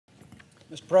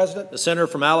Mr. President. The senator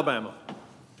from Alabama.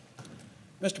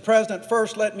 Mr. President,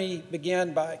 first let me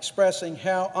begin by expressing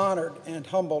how honored and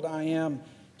humbled I am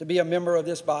to be a member of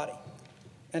this body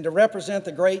and to represent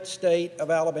the great state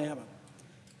of Alabama.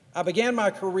 I began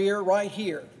my career right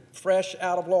here, fresh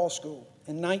out of law school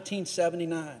in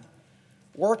 1979,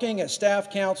 working as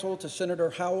staff counsel to Senator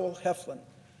Howell Heflin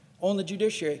on the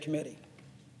Judiciary Committee.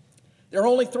 There are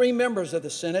only 3 members of the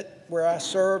Senate where I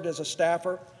served as a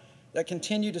staffer that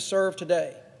continue to serve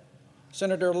today: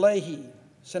 Senator Leahy,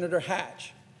 Senator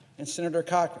Hatch, and Senator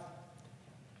Cochran.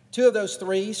 2 of those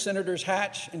 3, Senators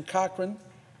Hatch and Cochran,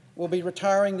 will be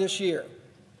retiring this year.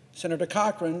 Senator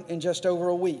Cochran in just over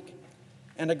a week,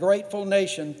 and a grateful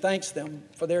nation thanks them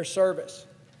for their service.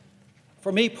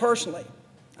 For me personally,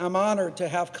 I'm honored to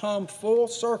have come full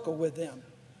circle with them,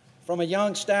 from a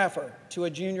young staffer to a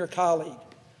junior colleague,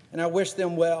 and I wish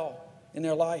them well in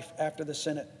their life after the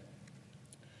Senate.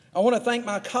 I want to thank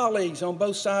my colleagues on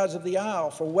both sides of the aisle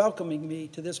for welcoming me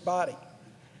to this body,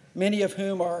 many of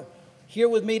whom are here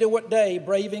with me today,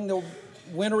 braving the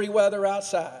wintry weather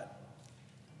outside.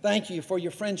 Thank you for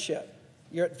your friendship,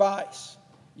 your advice,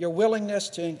 your willingness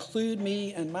to include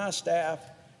me and my staff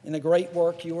in the great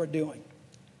work you are doing.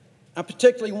 I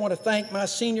particularly want to thank my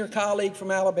senior colleague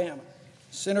from Alabama,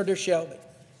 Senator Shelby,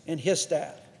 and his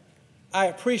staff. I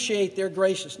appreciate their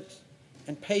graciousness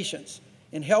and patience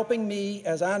in helping me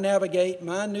as I navigate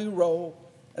my new role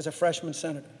as a freshman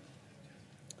senator.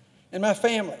 And my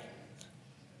family.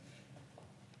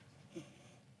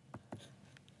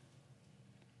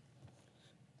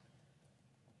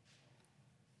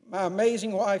 My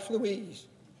amazing wife, Louise,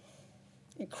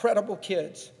 incredible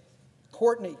kids,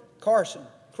 Courtney, Carson,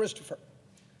 Christopher,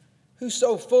 who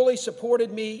so fully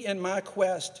supported me in my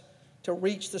quest to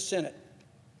reach the Senate.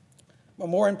 But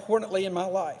more importantly in my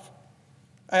life,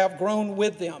 I have grown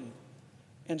with them,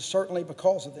 and certainly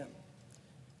because of them.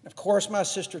 Of course, my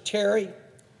sister Terry,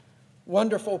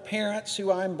 wonderful parents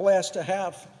who I'm blessed to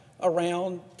have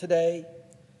around today,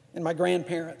 and my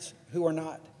grandparents who are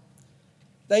not.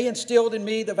 They instilled in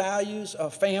me the values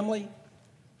of family,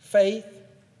 faith,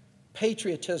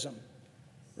 patriotism,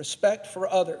 respect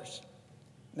for others,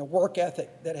 and a work ethic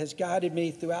that has guided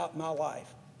me throughout my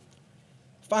life.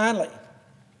 Finally,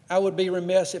 I would be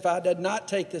remiss if I did not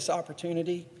take this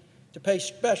opportunity to pay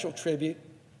special tribute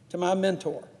to my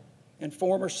mentor and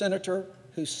former senator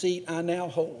whose seat I now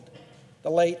hold,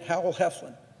 the late Howell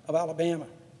Heflin of Alabama.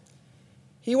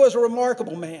 He was a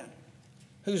remarkable man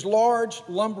whose large,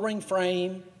 lumbering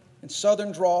frame and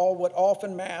southern drawl would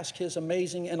often mask his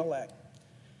amazing intellect.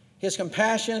 His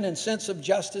compassion and sense of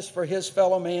justice for his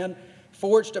fellow man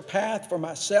forged a path for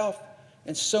myself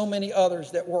and so many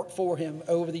others that worked for him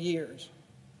over the years.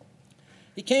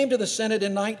 He came to the Senate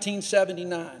in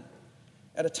 1979,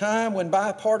 at a time when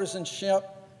bipartisanship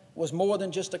was more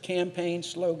than just a campaign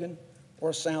slogan or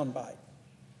a soundbite.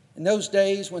 In those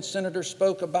days when senators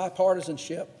spoke of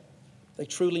bipartisanship, they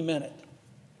truly meant it.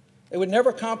 They would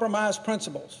never compromise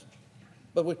principles,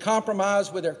 but would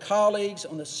compromise with their colleagues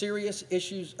on the serious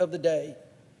issues of the day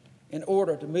in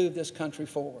order to move this country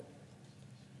forward.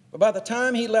 But by the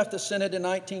time he left the Senate in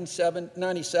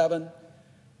 1997,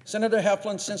 Senator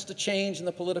Heflin sensed a change in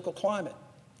the political climate,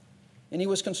 and he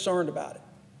was concerned about it.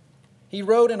 He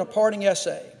wrote in a parting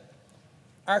essay,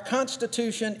 "Our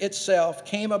Constitution itself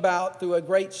came about through a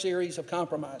great series of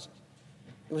compromises.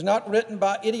 It was not written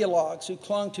by ideologues who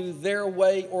clung to their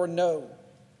way or no.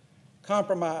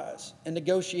 Compromise and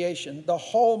negotiation, the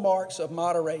hallmarks of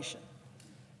moderation,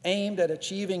 aimed at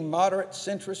achieving moderate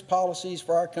centrist policies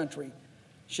for our country,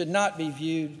 should not be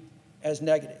viewed as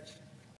negatives."